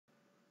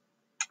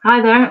Hi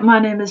there, my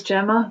name is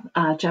Gemma,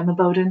 Gemma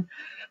Bowden.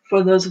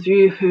 For those of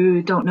you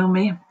who don't know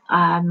me,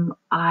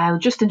 I'll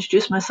just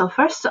introduce myself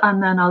first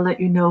and then I'll let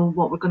you know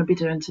what we're going to be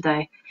doing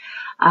today.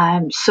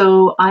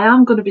 So I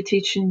am going to be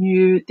teaching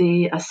you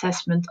the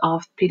assessment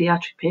of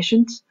paediatric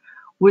patients,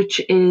 which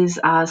is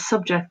a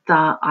subject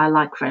that I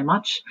like very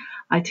much.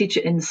 I teach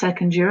it in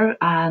second year,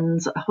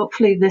 and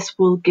hopefully this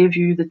will give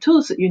you the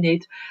tools that you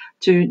need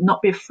to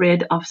not be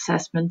afraid of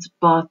assessment,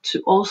 but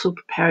to also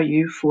prepare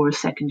you for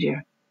second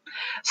year.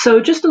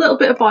 So just a little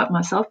bit about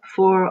myself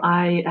before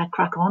I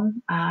crack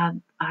on.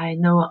 I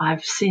know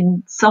I've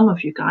seen some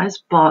of you guys,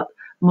 but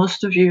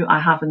most of you I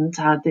haven't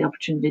had the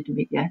opportunity to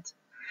meet yet.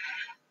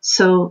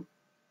 So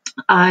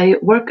I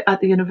work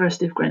at the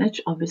University of Greenwich,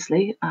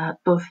 obviously,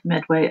 at both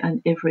Medway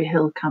and Avery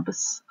Hill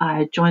campus.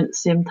 I joined at the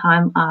same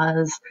time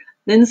as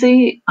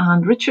Lindsay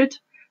and Richard,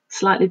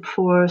 slightly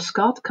before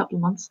Scott, a couple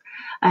of months,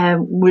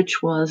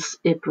 which was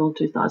April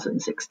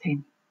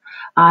 2016.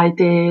 I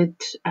did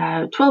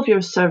 12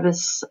 years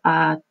service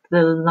at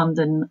the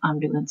London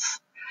Ambulance,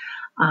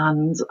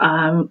 and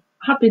I'm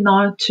happy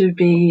now to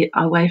be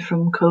away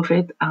from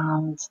COVID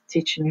and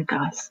teaching you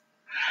guys.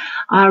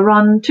 I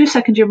run two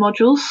second year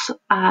modules,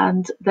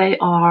 and they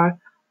are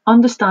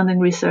Understanding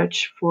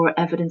Research for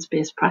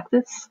Evidence-Based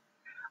Practice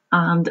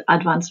and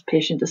Advanced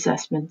Patient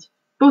Assessment,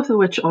 both of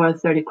which are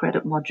 30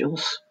 credit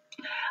modules.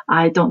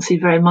 I don't see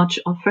very much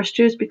of first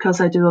years because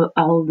I do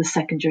all the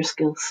second year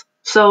skills.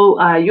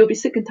 So you'll be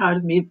sick and tired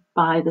of me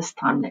by this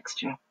time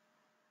next year.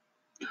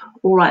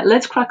 All right,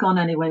 let's crack on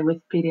anyway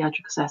with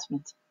paediatric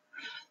assessment.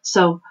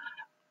 So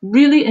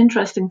really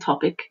interesting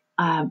topic,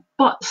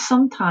 but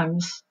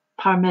sometimes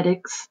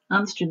paramedics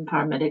and student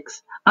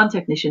paramedics and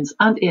technicians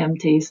and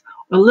EMTs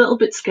are a little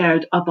bit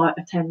scared about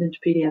attending to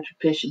paediatric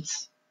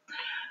patients.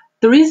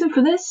 The reason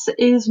for this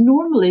is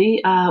normally,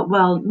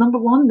 well, number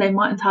one, they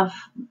mightn't have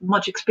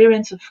much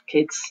experience of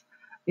kids.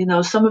 You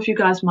know, some of you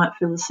guys might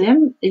feel the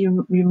same.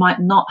 You might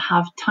not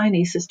have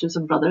tiny sisters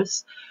and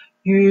brothers.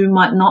 You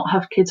might not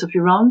have kids of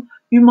your own.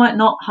 You might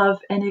not have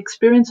any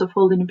experience of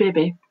holding a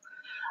baby.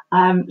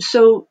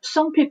 So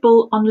some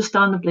people,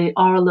 understandably,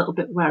 are a little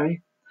bit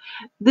wary.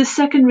 The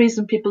second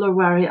reason people are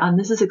wary, and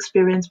this is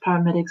experienced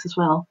paramedics as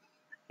well,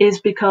 is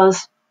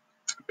because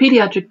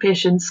paediatric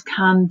patients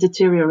can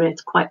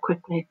deteriorate quite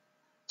quickly.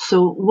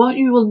 So what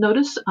you will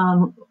notice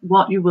and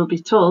what you will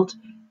be told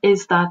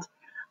is that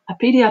a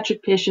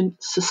paediatric patient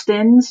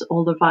sustains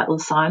all their vital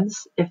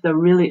signs if they're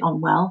really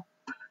unwell.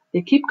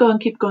 They keep going,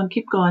 keep going,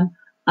 keep going,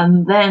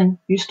 and then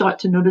you start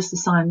to notice the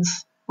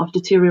signs of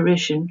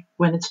deterioration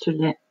when it's too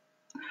late.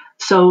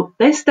 So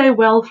they stay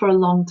well for a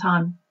long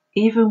time,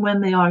 even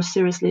when they are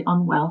seriously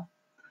unwell.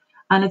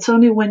 And it's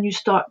only when you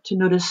start to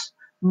notice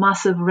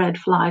massive red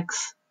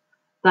flags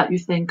that you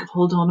think,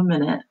 hold on a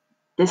minute,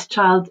 this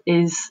child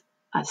is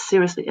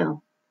seriously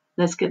ill.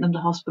 Let's get them to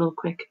hospital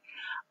quick.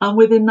 And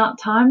within that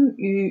time,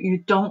 you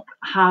don't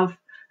have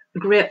a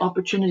great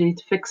opportunity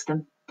to fix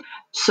them.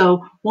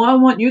 So what I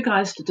want you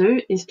guys to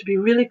do is to be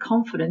really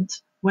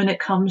confident when it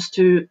comes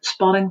to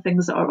spotting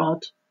things that are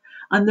odd.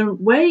 And the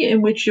way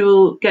in which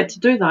you'll get to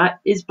do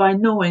that is by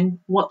knowing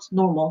what's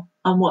normal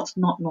and what's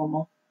not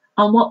normal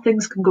and what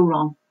things can go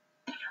wrong.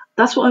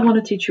 That's what I want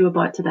to teach you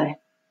about today.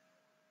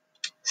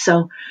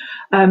 So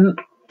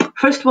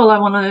first of all, I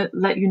want to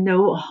let you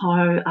know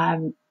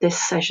how this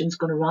session is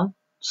going to run.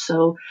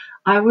 So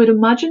I would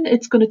imagine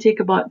it's going to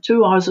take about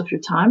 2 hours of your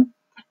time.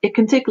 It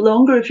can take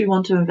longer if you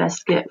want to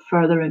investigate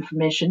further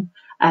information.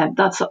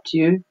 That's up to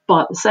you,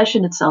 but the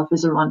session itself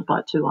is around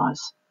about 2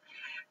 hours.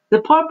 The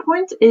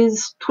PowerPoint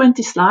is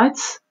 20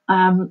 slides.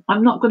 I'm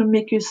not going to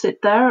make you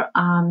sit there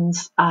and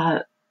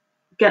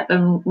get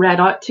them read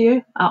out to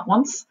you at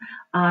once.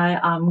 I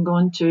am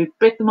going to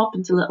break them up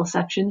into little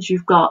sections.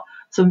 You've got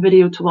some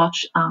video to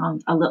watch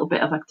and a little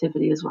bit of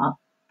activity as well.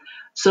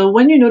 So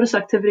when you notice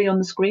activity on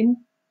the screen,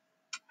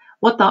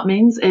 what that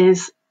means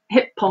is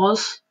hit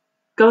pause,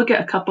 go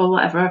get a cup or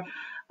whatever,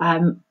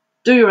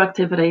 do your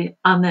activity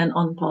and then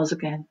unpause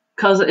again.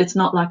 Because it's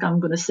not like I'm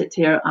going to sit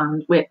here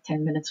and wait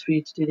 10 minutes for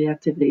you to do the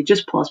activity.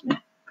 Just pause me.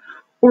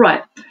 All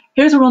right,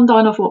 here's a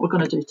rundown of what we're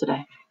going to do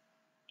today.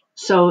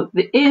 So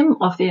the aim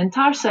of the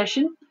entire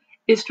session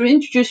is to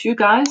introduce you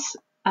guys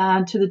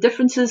to the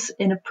differences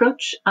in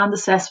approach and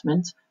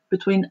assessment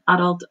between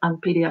adult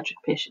and paediatric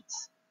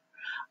patients.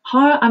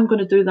 How I'm going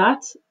to do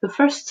that, the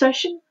first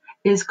session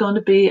is going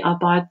to be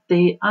about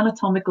the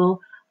anatomical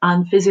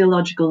and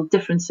physiological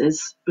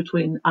differences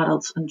between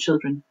adults and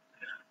children.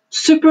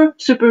 Super,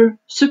 super,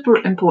 super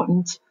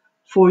important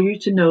for you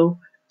to know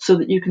so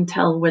that you can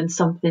tell when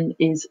something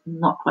is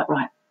not quite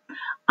right.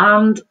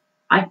 And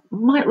I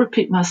might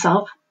repeat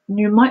myself,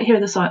 you might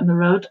hear this out on the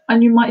road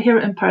and you might hear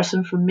it in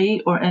person from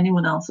me or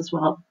anyone else as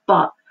well,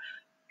 but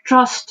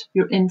trust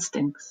your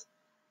instincts.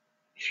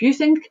 If you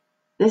think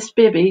this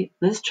baby,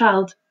 this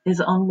child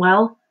is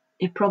unwell,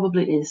 it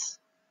probably is.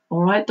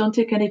 All right, don't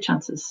take any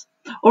chances.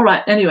 All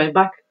right, anyway,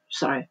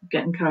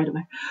 getting carried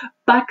away.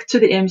 Back to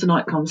the aims and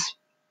outcomes.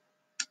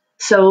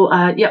 So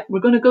yeah, we're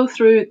going to go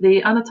through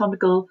the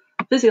anatomical,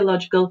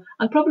 physiological,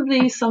 and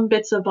probably some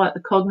bits about the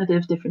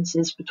cognitive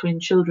differences between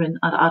children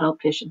and adult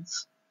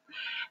patients.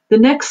 The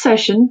next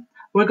session,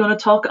 we're going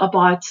to talk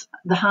about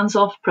the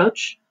hands-off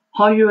approach,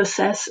 how you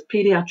assess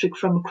paediatric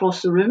from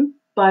across the room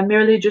by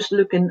merely just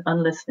looking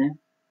and listening.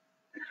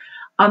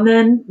 And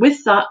then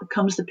with that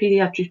comes the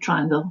paediatric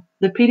triangle.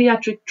 The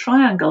paediatric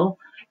triangle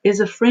is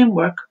a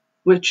framework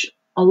which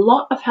a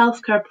lot of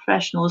healthcare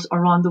professionals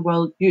around the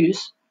world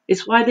use.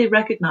 It's widely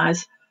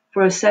recognized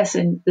for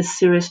assessing the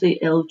seriously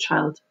ill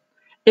child.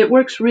 It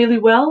works really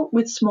well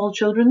with small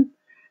children.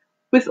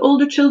 With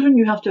older children,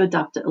 you have to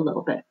adapt it a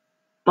little bit,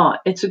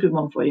 but it's a good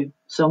one for you.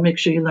 So make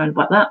sure you learn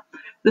about that.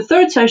 The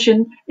third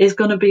session is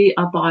going to be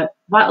about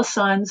vital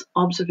signs,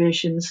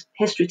 observations,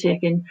 history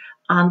taking,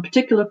 and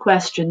particular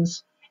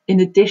questions in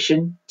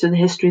addition to the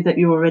history that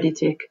you already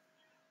take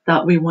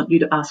that we want you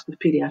to ask with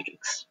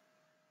pediatrics.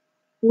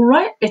 All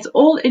right, it's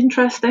all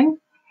interesting.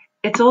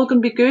 It's all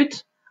going to be good.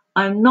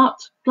 I'm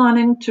not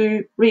planning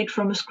to read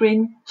from a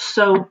screen,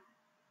 so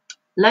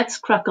let's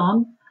crack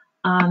on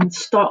and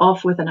start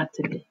off with an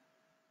activity.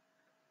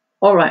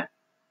 All right,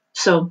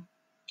 so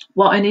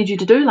what I need you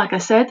to do, like I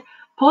said,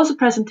 pause the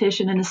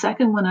presentation in a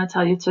second when I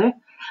tell you to.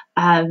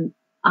 And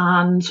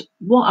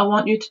what I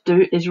want you to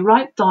do is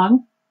write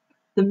down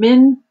the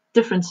main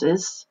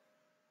differences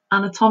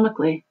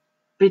anatomically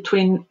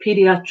between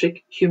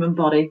pediatric human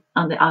body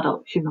and the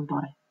adult human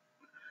body.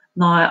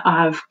 Now,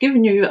 I've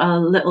given you a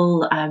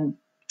little,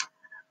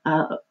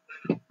 a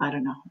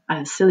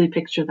silly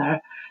picture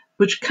there,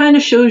 which kind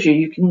of shows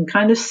you can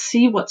kind of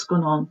see what's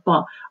going on,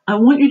 but I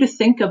want you to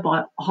think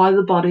about how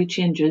the body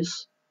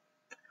changes.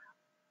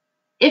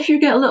 If you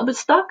get a little bit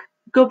stuck,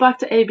 go back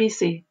to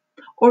ABC,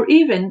 or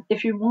even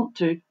if you want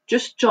to,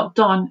 just jot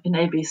down in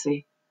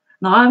ABC.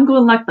 Now, I'm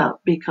going like that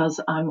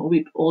because I'm a wee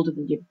bit older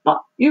than you,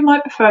 but you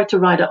might prefer to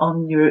write it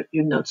on your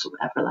notes or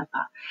whatever like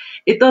that.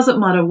 It doesn't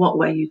matter what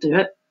way you do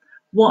it.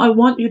 What I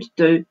want you to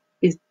do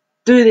is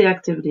do the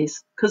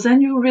activities, because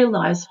then you'll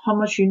realize how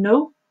much you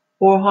know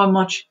or how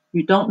much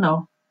you don't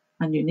know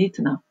and you need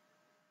to know.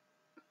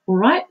 All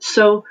right,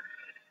 so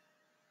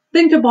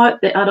think about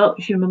the adult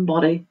human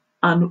body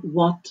and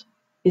what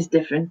is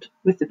different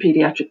with the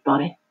pediatric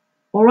body.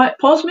 All right,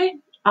 pause me.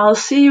 I'll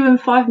see you in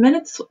 5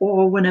 minutes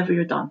or whenever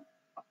you're done.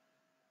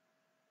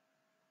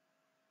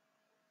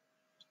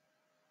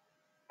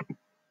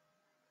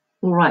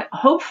 All right,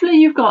 hopefully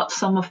you've got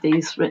some of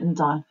these written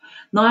down.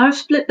 Now, I've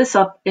split this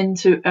up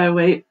into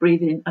airway,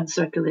 breathing, and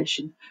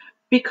circulation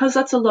because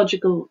that's a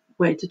logical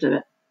way to do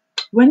it.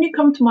 When you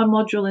come to my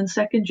module in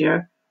second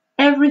year,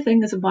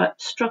 everything is about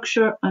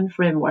structure and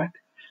framework.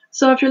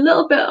 So if you're a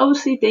little bit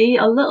OCD,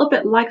 a little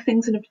bit like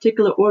things in a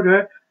particular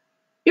order,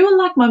 you will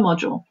like my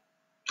module.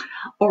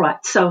 All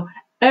right, so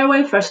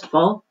airway, first of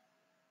all,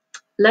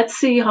 let's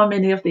see how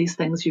many of these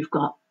things you've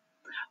got.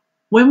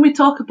 When we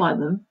talk about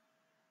them,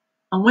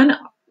 and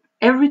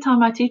every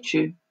time I teach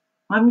you,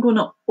 I'm going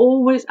to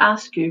always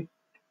ask you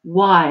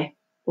why,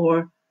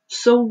 or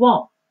so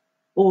what,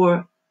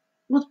 or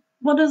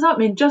what does that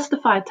mean?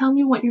 Justify, tell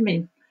me what you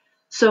mean.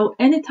 So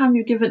anytime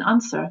you give an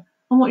answer,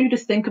 I want you to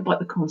think about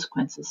the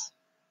consequences.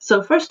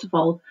 So first of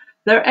all,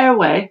 their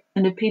airway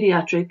in a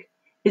pediatric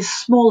is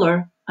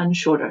smaller and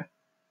shorter,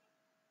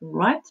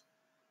 right?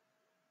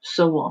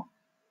 So what?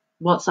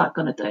 What's that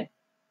going to do?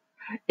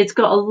 It's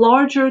got a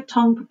larger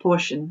tongue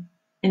proportion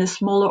in a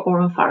smaller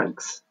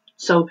oropharynx.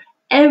 So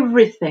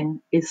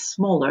everything is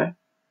smaller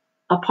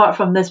apart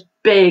from this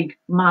big,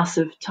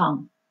 massive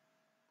tongue.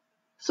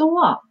 So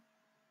what?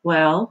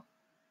 Well,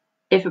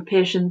 if a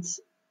patient's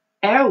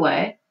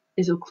airway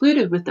is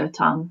occluded with their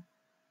tongue,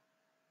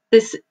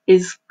 this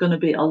is going to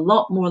be a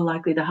lot more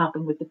likely to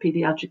happen with the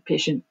pediatric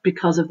patient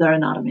because of their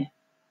anatomy.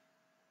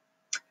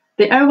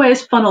 The airway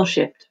is funnel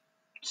shaped.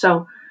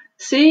 So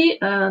see,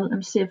 let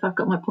me see if I've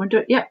got my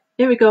pointer. Yeah,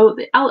 here we go.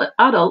 The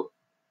adult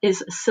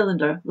is a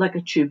cylinder, like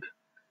a tube.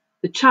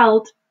 The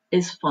child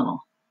is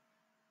funnel.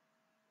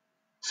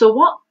 So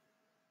what?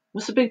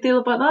 What's the big deal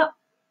about that?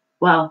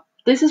 Well,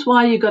 this is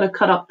why you got to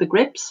cut up the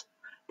grips.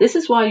 This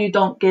is why you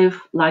don't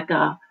give like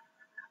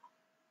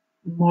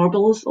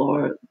marbles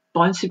or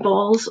bouncy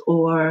balls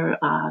or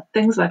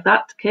things like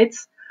that to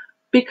kids,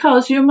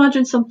 because you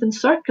imagine something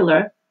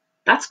circular,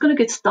 that's going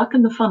to get stuck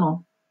in the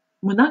funnel.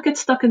 When that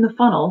gets stuck in the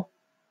funnel,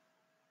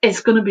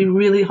 it's going to be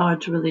really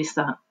hard to release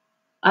that.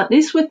 At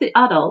least with the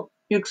adult,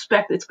 you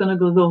expect it's going to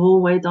go the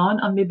whole way down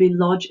and maybe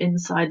lodge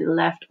inside the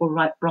left or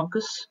right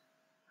bronchus.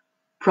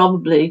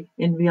 Probably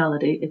in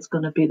reality, it's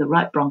going to be the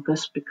right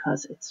bronchus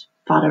because it's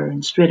fatter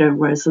and straighter,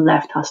 whereas the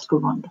left has to go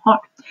around the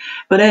heart.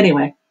 But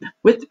anyway,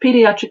 with the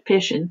pediatric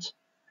patient,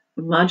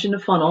 imagine a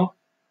funnel.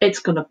 It's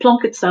going to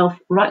plonk itself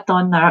right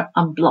down there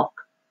and block.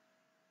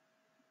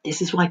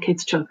 This is why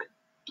kids choke.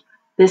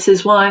 This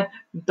is why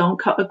you don't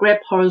cut a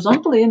grape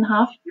horizontally in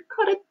half, you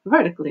cut it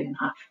vertically in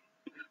half.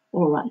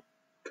 All right.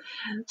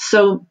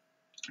 So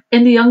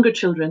in the younger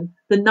children,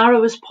 the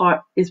narrowest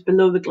part is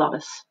below the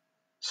glottis.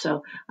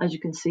 So as you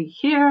can see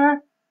here,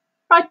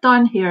 right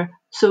down here,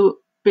 so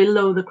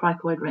below the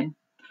cricoid ring.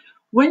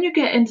 When you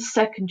get into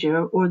second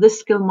year, or this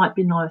skill might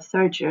be now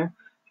third year,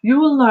 you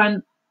will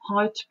learn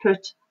how to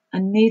put a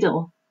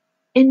needle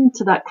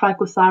into that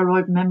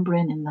cricothyroid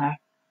membrane in there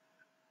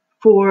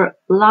for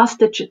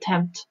last-ditch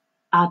attempt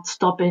at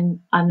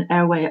stopping an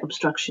airway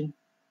obstruction.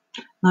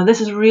 Now,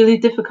 this is a really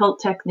difficult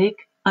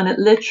technique, and it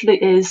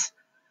literally is,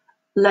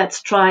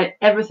 let's try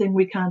everything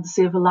we can to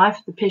save a life.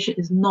 If the patient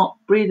is not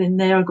breathing,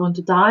 they are going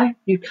to die.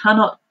 You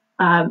cannot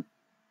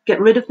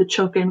get rid of the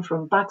choking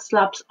from back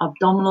slaps,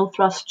 abdominal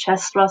thrusts,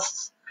 chest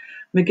thrusts,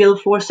 McGill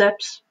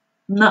forceps.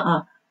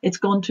 Nuh-uh, it's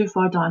gone too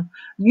far down.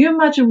 You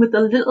imagine with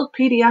a little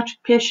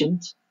paediatric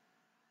patient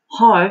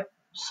how,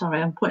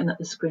 sorry, I'm pointing at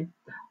the screen.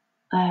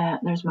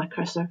 There's my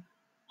cursor.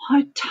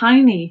 How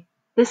tiny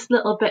this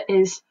little bit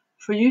is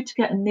for you to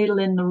get a needle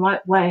in the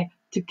right way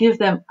to give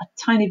them a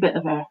tiny bit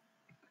of air.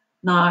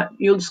 Now,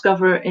 you'll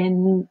discover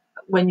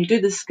when you do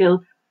this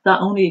skill,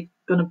 that only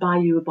going to buy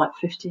you about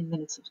 15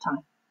 minutes of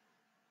time.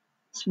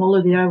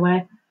 Smaller the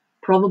airway,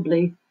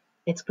 probably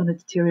it's going to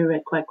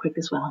deteriorate quite quick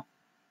as well.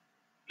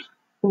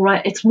 All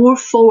right, it's more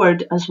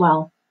forward as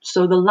well.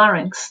 So the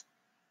larynx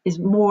is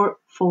more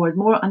forward,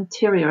 more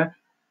anterior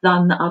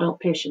than the adult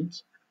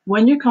patient.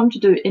 When you come to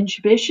do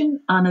intubation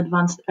and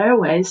advanced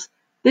airways,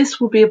 this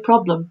will be a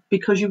problem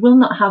because you will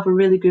not have a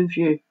really good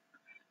view.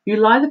 You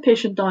lie the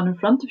patient down in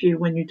front of you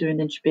when you're doing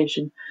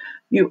intubation.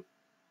 You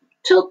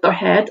tilt their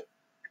head,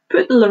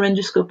 put the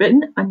laryngoscope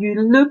in, and you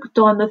look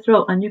down the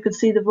throat and you can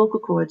see the vocal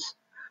cords.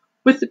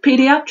 With the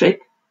paediatric,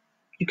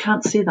 you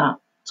can't see that.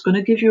 It's going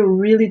to give you a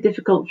really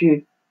difficult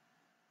view.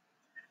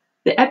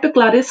 The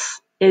epiglottis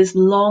is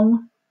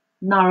long,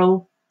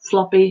 narrow,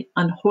 floppy,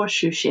 and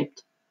horseshoe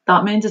shaped.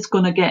 That means it's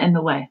going to get in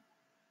the way.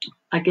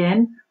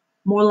 Again,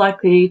 more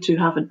likely to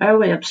have an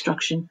airway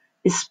obstruction,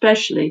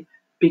 especially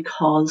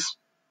because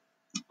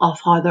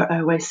of how their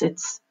airway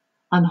sits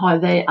and how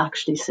they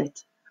actually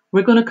sit.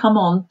 We're going to come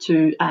on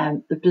to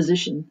the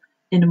position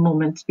in a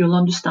moment. You'll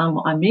understand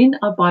what I mean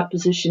about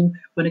position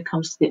when it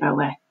comes to the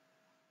airway.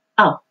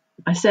 Oh,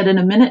 I said in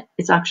a minute,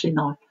 it's actually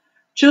now.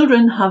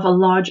 Children have a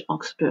large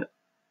occiput.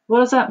 What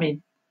does that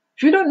mean?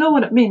 If you don't know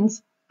what it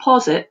means,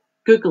 pause it,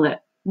 Google it.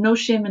 No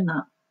shame in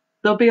that.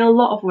 There'll be a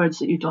lot of words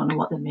that you don't know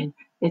what they mean.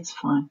 It's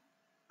fine.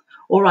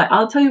 All right,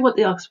 I'll tell you what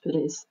the occiput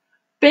is.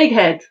 Big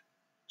head.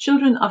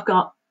 Children have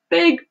got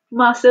big,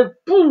 massive,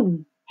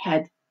 boom,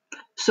 head.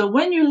 So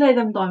when you lay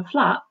them down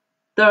flat,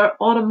 their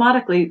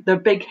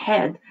big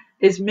head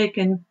is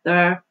making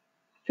their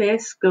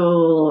face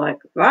go like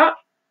that.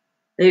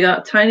 They got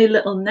a tiny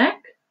little neck.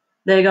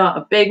 They got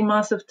a big,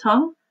 massive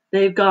tongue.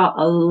 They've got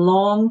a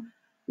long,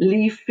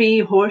 leafy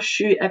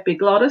horseshoe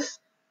epiglottis.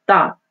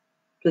 That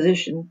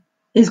position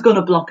is going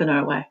to block an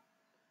airway.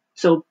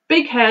 So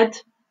big head,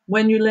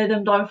 when you lay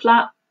them down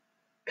flat,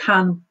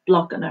 can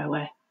block an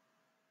airway.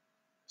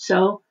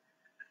 So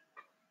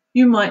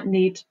you might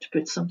need to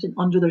put something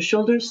under their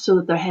shoulders so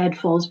that their head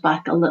falls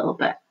back a little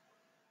bit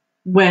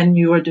when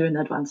you are doing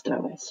advanced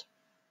airways.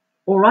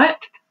 All right?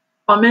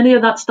 How many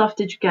of that stuff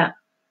did you get?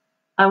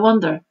 I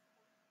wonder.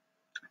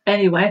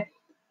 Anyway,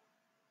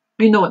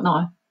 you know it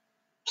now.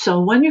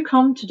 So when you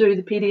come to do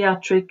the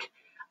paediatric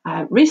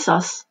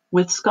resus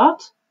with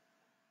Scott,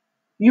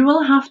 you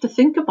will have to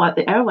think about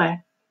the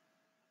airway.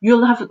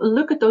 You'll have to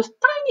look at those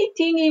tiny,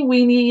 teeny,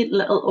 weeny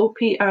little OP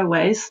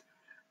airways.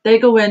 They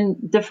go in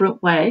a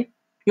different way.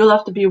 You'll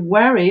have to be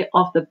wary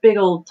of the big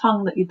old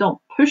tongue that you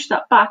don't push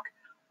that back.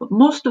 But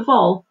most of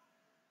all,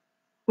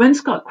 when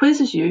Scott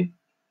quizzes you,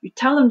 you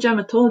tell him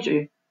Gemma told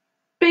you.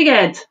 Big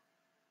head.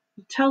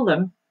 You tell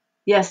them,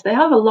 yes, they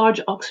have a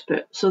large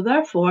occiput. So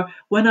therefore,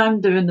 when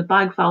I'm doing the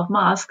bag valve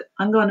mask,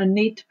 I'm going to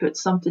need to put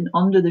something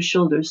under the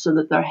shoulders so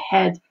that their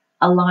head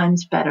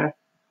aligns better.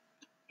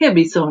 He'll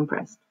be so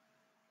impressed.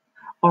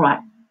 All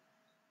right.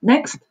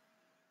 Next,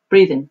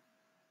 breathing.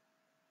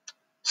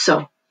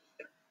 So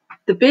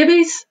the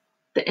babies,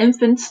 the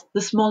infants,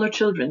 the smaller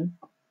children,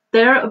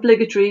 they're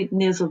obligatory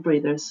nasal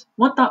breathers.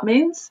 What that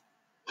means,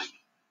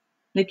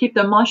 they keep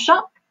their mouth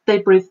shut, they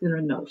breathe through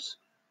their nose.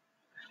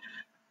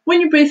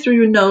 When you breathe through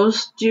your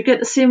nose, do you get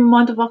the same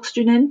amount of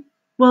oxygen in?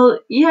 Well,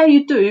 yeah,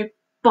 you do,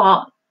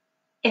 but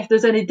if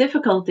there's any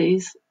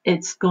difficulties,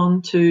 it's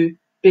going to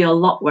be a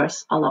lot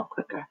worse, a lot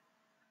quicker.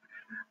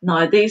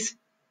 Now, these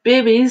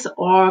babies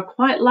are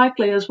quite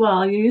likely as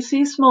well. You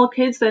see small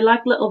kids, they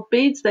like little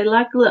beads, they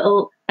like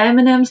little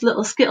M&Ms,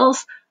 little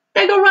Skittles.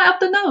 They go right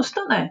up the nose,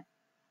 don't they?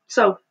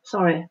 So,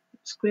 sorry,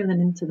 squealing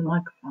into the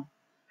microphone.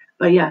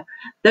 But yeah,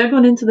 they're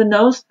going into the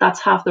nose,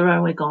 that's half their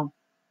airway gone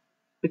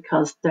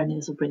because they're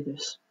nasal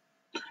breathers.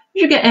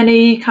 If you get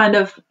any kind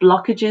of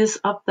blockages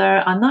up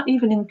there, and that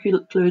even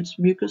includes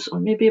mucus or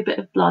maybe a bit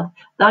of blood,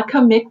 that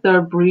can make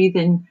their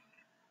breathing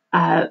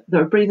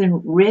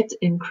rate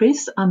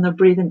increase and their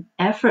breathing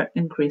effort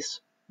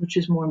increase, which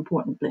is more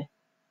importantly.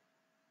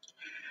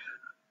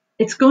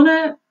 It's going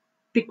to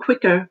be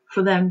quicker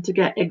for them to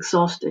get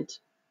exhausted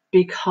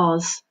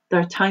because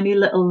their tiny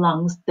little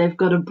lungs, they've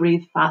got to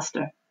breathe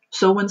faster.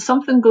 So when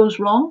something goes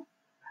wrong,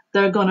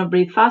 they're going to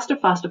breathe faster,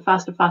 faster,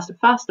 faster, faster,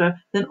 faster.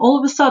 Then all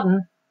of a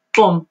sudden,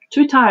 boom,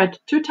 too tired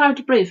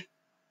to breathe,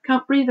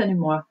 can't breathe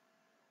anymore.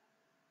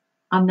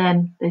 And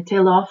then they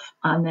tail off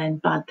and then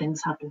bad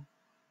things happen.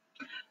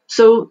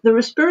 So the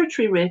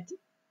respiratory rate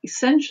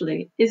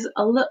essentially is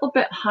a little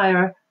bit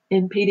higher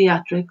in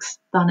pediatrics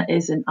than it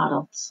is in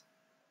adults.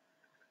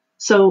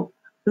 So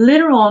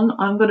later on,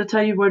 I'm going to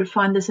tell you where to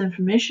find this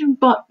information,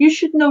 but you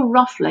should know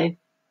roughly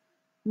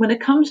when it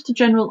comes to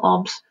general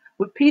obs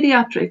with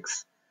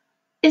pediatrics,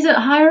 is it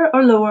higher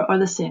or lower or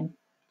the same?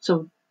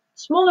 So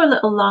smaller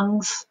little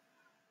lungs,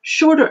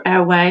 shorter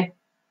airway,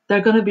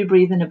 they're going to be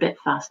breathing a bit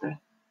faster.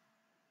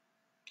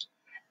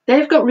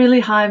 They've got really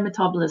high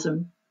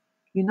metabolism.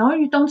 You know,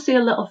 you don't see a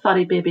little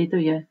fatty baby, do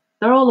you?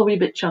 They're all a wee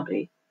bit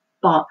chubby,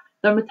 but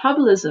their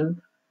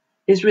metabolism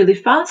is really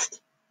fast.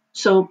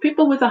 So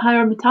people with a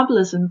higher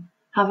metabolism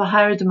have a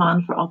higher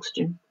demand for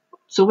oxygen.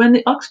 So when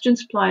the oxygen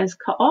supply is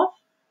cut off,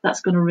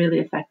 that's going to really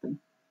affect them.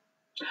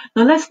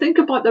 Now let's think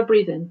about their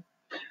breathing.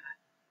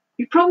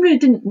 You probably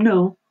didn't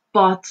know,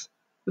 but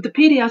the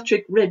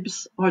pediatric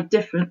ribs are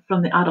different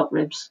from the adult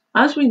ribs.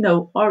 As we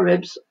know, our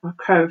ribs are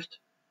curved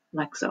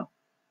like so.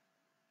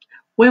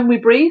 When we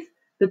breathe,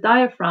 the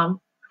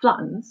diaphragm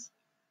flattens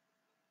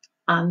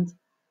and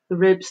the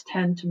ribs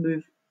tend to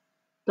move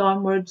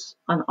downwards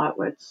and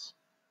outwards,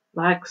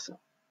 like so.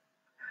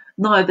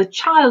 Now, the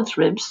child's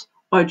ribs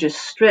are just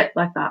straight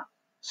like that.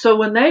 So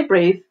when they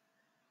breathe,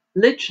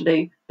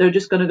 literally, they're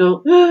just going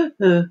to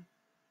go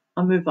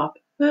and move up.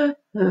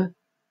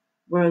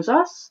 Whereas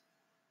us,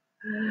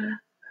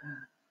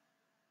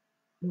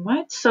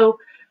 right? So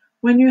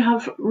when you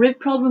have rib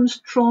problems,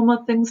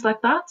 trauma, things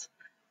like that,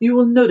 you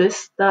will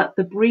notice that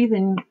the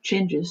breathing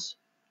changes.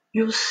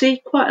 You'll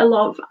see quite a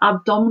lot of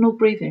abdominal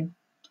breathing.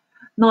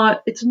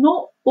 Now, it's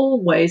not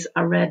always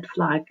a red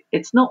flag.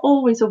 It's not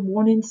always a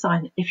warning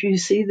sign if you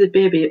see the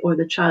baby or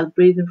the child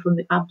breathing from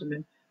the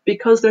abdomen,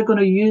 because they're going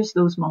to use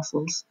those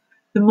muscles.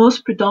 The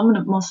most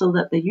predominant muscle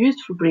that they use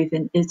for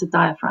breathing is the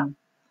diaphragm.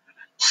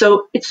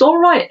 So it's all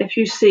right if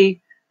you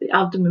see the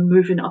abdomen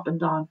moving up and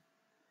down.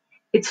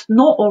 It's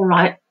not all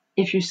right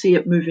if you see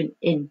it moving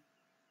in.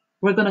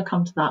 We're going to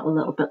come to that a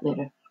little bit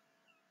later.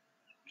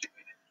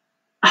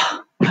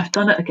 I've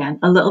done it again,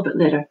 a little bit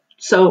later.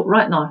 So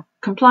right now,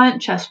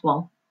 compliant chest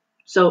wall.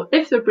 So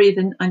if they're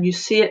breathing and you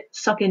see it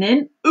sucking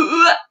in,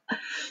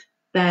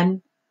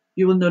 then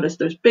you will notice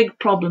there's big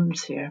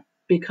problems here,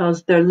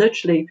 because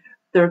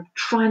they're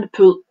trying to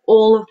pull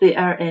all of the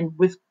air in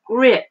with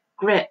great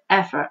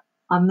effort,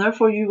 and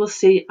therefore you will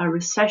see a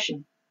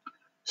recession.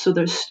 So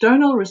there's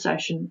sternal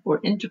recession or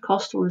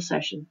intercostal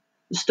recession.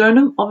 The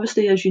sternum,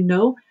 obviously, as you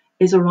know,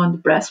 is around the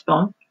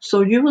breastbone.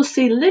 So you will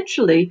see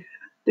literally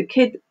the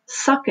kid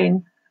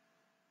sucking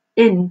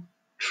in,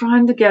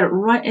 trying to get it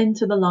right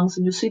into the lungs,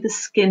 and you'll see the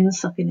skin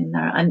sucking in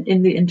there and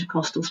in the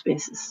intercostal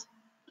spaces.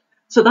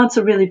 So that's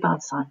a really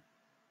bad sign.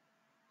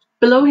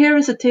 Below here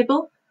is a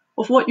table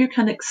of what you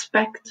can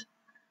expect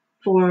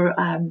for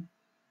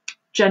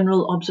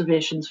general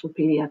observations for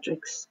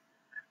pediatrics.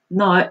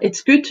 Now,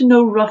 it's good to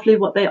know roughly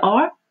what they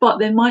are, but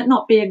they might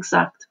not be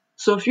exact.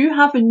 So if you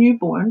have a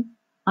newborn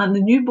and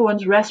the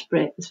newborn's rest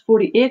rate is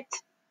 48,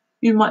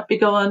 you might be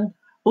going,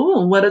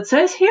 oh, what it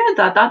says here,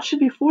 that should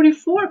be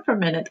 44 per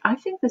minute. I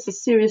think this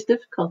is serious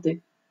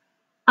difficulty.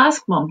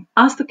 Ask mum,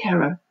 ask the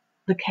carer,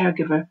 the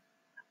caregiver,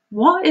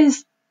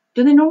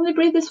 do they normally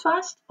breathe this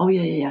fast? Oh,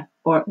 yeah.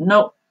 Or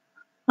no.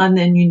 And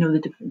then you know the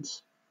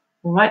difference.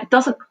 All right, it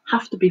doesn't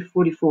have to be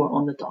 44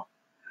 on the dot.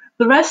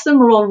 The rest of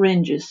them are all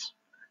ranges.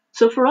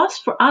 So for us,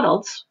 for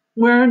adults,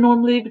 we're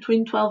normally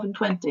between 12 and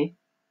 20.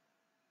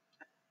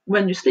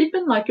 When you're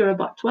sleeping, like you're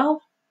about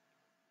 12.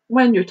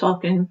 When you're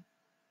talking,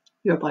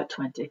 you're about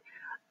 20.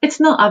 It's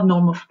not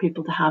abnormal for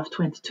people to have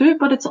 22,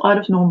 but it's out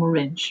of normal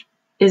range.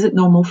 Is it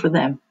normal for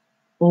them?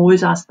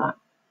 Always ask that.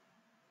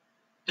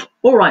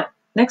 All right,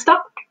 next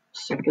up,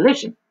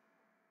 circulation.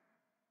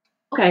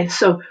 Okay,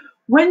 so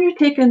when you're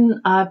taking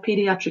a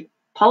pediatric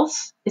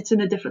pulse, it's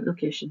in a different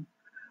location.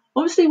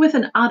 Obviously, with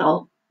an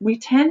adult, we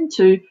tend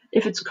to,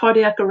 if it's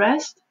cardiac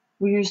arrest,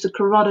 we use the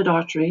carotid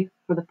artery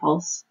for the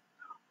pulse,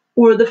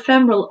 or the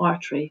femoral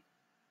artery.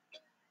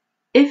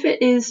 If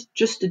it is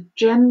just a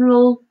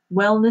general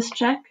wellness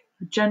check,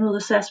 a general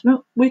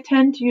assessment, we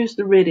tend to use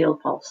the radial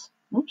pulse.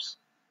 Oops.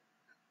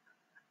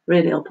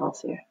 Radial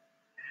pulse here.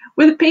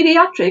 With a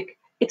pediatric,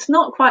 it's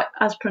not quite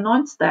as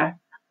pronounced there,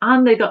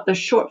 and they got their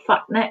short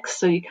fat necks,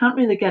 so you can't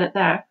really get it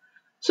there.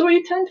 So what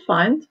you tend to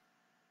find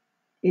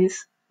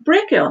is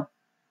brachial.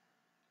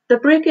 The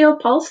brachial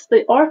pulse,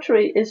 the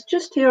artery, is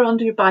just here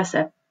under your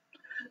bicep.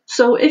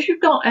 So if you've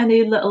got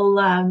any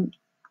little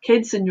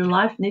kids in your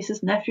life,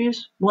 nieces,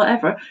 nephews,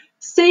 whatever,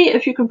 see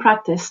if you can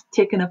practice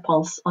taking a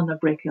pulse on the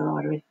brachial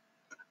artery.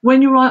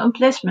 When you're out on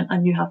placement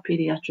and you have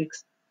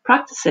pediatrics,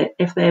 practice it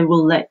if they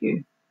will let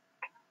you.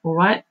 All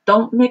right?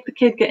 Don't make the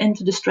kid get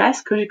into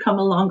distress because you come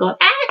along going,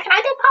 can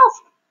I do a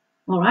pulse?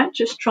 All right?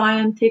 Just try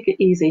and take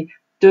it easy.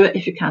 Do it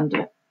if you can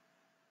do it.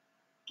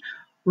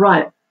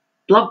 Right.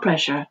 Blood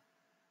pressure.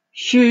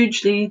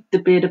 Hugely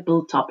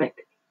debatable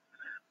topic.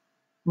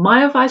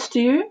 My advice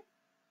to you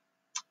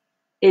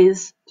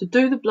is to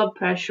do the blood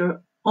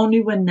pressure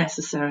only when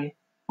necessary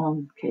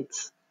on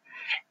kids.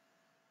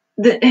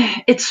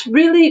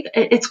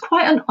 It's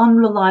quite an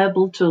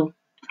unreliable tool.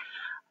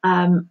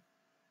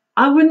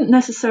 I wouldn't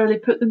necessarily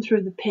put them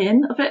through the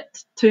pain of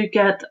it to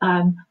get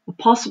a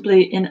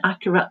possibly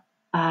inaccurate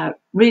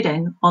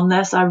reading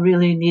unless I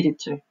really needed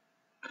to.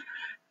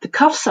 The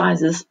cuff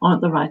sizes aren't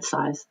the right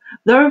size.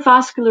 Their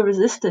vascular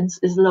resistance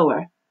is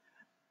lower.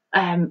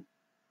 Yeah,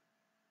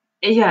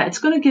 it's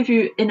going to give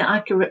you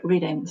inaccurate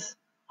readings.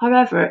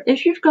 However,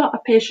 if you've got a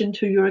patient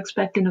who you're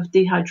expecting of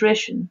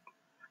dehydration,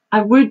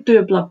 I would do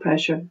a blood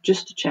pressure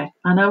just to check,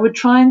 and I would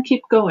try and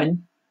keep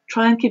going,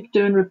 try and keep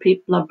doing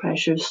repeat blood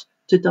pressures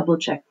to double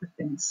check with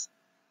things.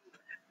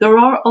 There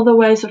are other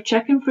ways of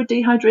checking for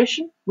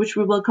dehydration, which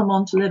we will come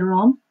on to later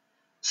on.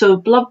 So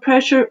blood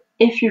pressure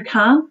if you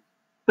can,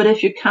 but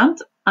if you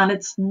can't and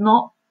it's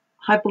not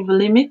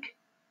hypovolemic,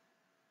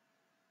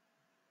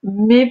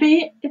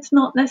 maybe it's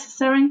not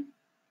necessary.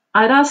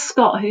 I'd ask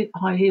Scott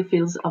how he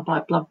feels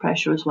about blood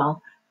pressure as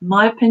well.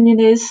 My opinion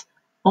is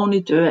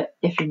only do it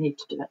if you need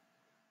to do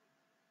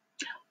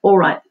it. All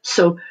right,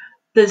 so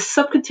the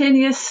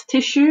subcutaneous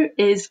tissue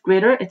is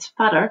greater, it's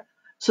fatter.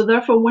 So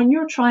therefore, when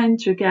you're trying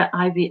to get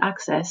IV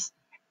access,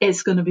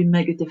 it's going to be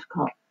mega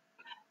difficult.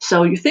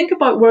 So you think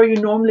about where you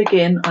normally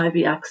gain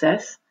IV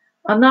access,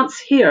 and that's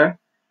here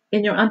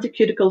in your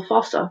anticuticle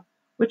fossa,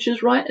 which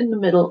is right in the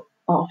middle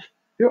of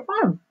your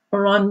arm,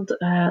 around,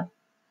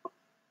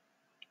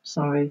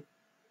 sorry,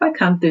 I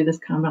can't do this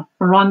camera,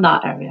 around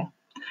that area.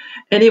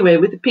 Anyway,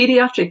 with the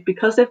Paediatric,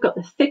 because they've got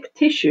the thick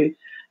tissue,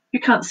 you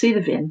can't see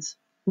the veins.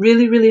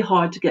 Really, really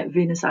hard to get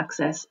venous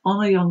access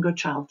on a younger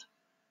child.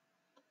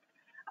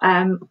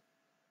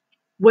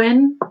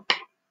 When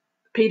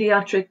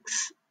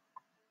Paediatrics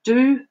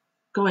do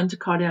go into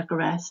cardiac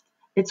arrest,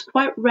 it's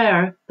quite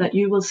rare that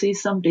you will see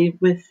somebody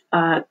with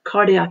a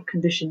cardiac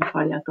condition,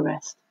 cardiac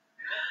arrest.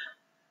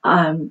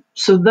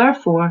 So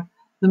therefore,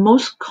 the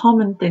most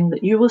common thing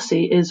that you will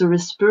see is a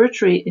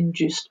respiratory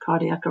induced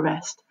cardiac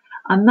arrest.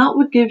 And that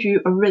would give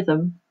you a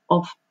rhythm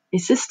of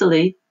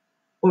asystole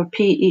or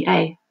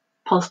PEA,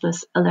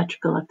 pulseless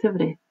electrical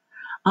activity.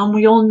 And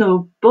we all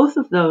know both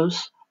of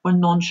those are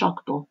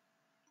non-shockable.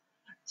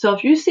 So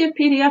if you see a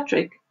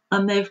Paediatric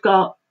and they've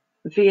got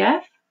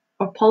VF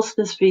or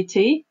pulseless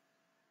VT,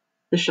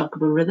 the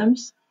shockable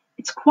rhythms,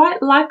 it's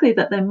quite likely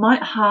that they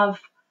might have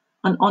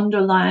an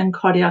underlying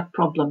cardiac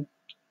problem.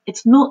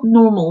 It's not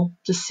normal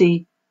to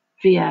see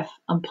VF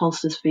and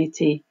pulseless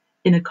VT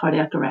in a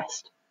cardiac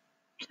arrest.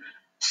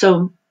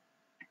 So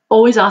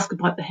always ask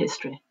about the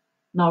history.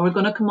 Now we're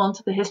going to come on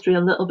to the history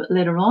a little bit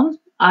later on,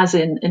 as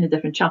in a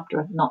different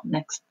chapter, not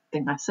next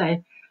thing I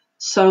say.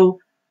 So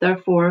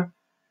therefore,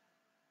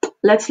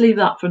 let's leave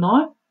that for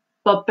now,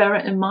 but bear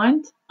it in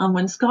mind. And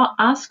when Scott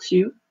asks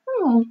you,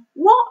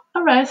 what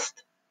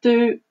arrest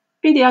do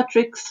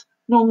Paediatrics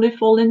normally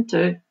fall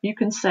into, you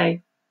can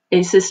say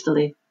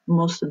asystole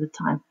most of the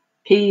time,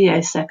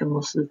 PEA second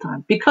most of the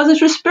time, because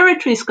it's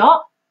respiratory,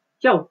 Scott.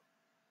 Yo.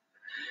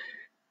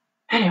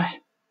 Anyway,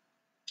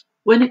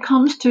 when it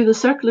comes to the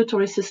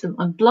circulatory system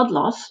and blood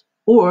loss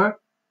or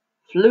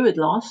fluid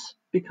loss,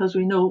 because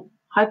we know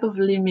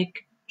hypovolemic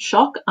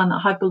shock and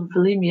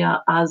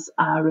hypovolemia as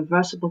a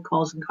reversible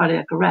cause in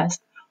cardiac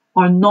arrest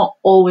are not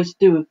always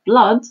due with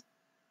blood,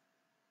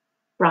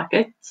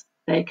 brackets,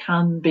 they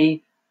can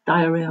be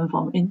diarrhea and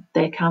vomiting,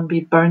 they can be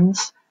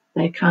burns,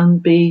 they can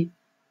be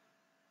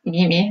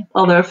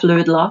other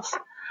fluid loss.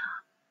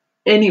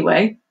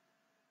 Anyway,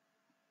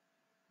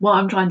 what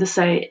I'm trying to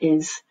say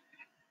is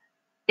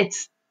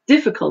it's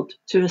difficult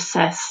to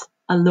assess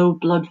a low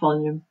blood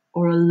volume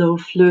or a low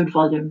fluid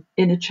volume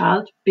in a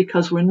child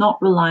because we're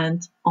not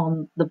reliant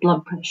on the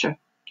blood pressure.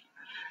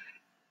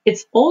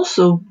 It's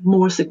also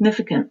more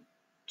significant.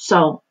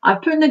 So I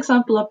put an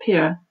example up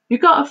here. You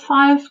got a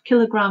 5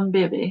 kilogram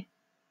baby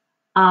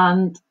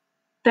and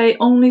they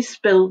only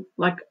spill,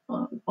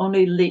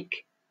 only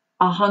leak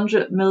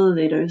 100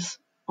 milliliters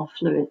of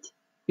fluid.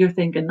 You're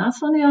thinking,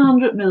 that's only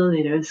 100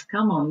 milliliters.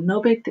 Come on,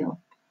 no big deal.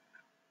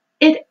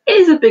 It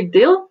is a big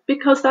deal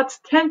because that's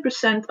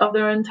 10% of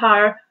their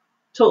entire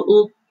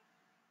total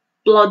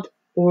blood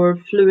or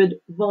fluid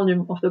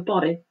volume of their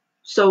body.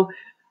 So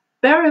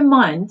bear in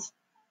mind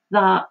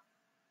that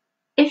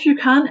if you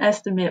can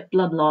estimate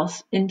blood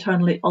loss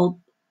internally or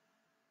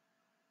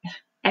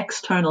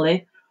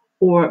externally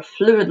or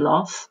fluid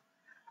loss,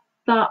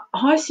 that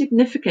how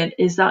significant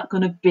is that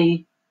going to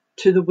be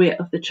to the weight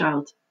of the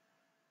child?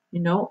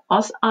 You know,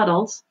 us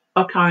adults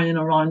are carrying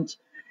around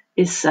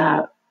is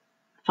 5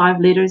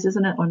 litres,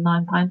 isn't it, or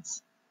 9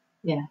 pints?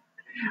 Yeah.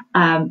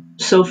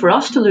 So for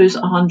us to lose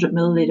 100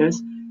 milliliters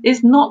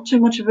is not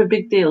too much of a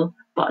big deal,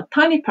 but a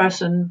tiny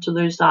person to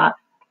lose that,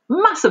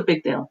 massive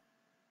big deal.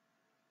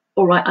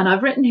 All right, and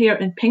I've written here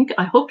in pink,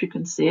 I hope you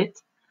can see it,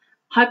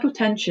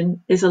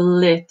 hypotension is a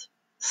late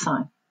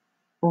sign.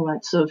 All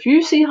right, so if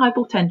you see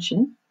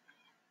hypotension,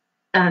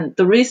 and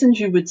the reasons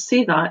you would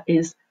see that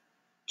is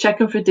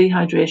checking for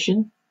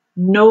dehydration,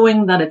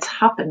 knowing that it's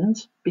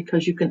happened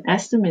because you can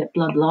estimate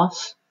blood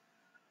loss,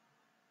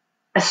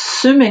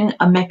 assuming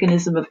a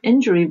mechanism of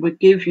injury would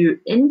give you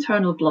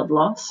internal blood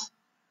loss,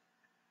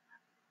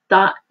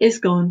 that is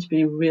going to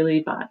be really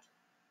bad.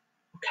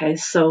 Okay,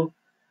 so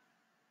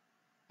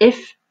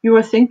if you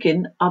are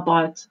thinking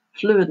about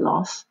fluid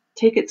loss,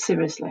 take it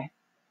seriously.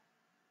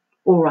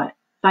 All right,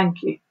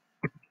 thank you.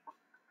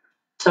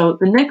 So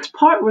the next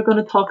part, we're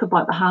going to talk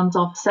about the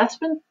hands-off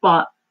assessment,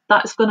 but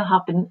that's going to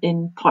happen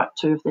in part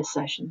 2 of this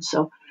session.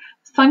 So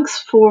thanks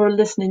for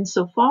listening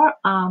so far,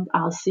 and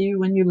I'll see you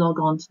when you log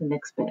on to the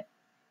next bit.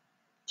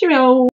 Cheerio!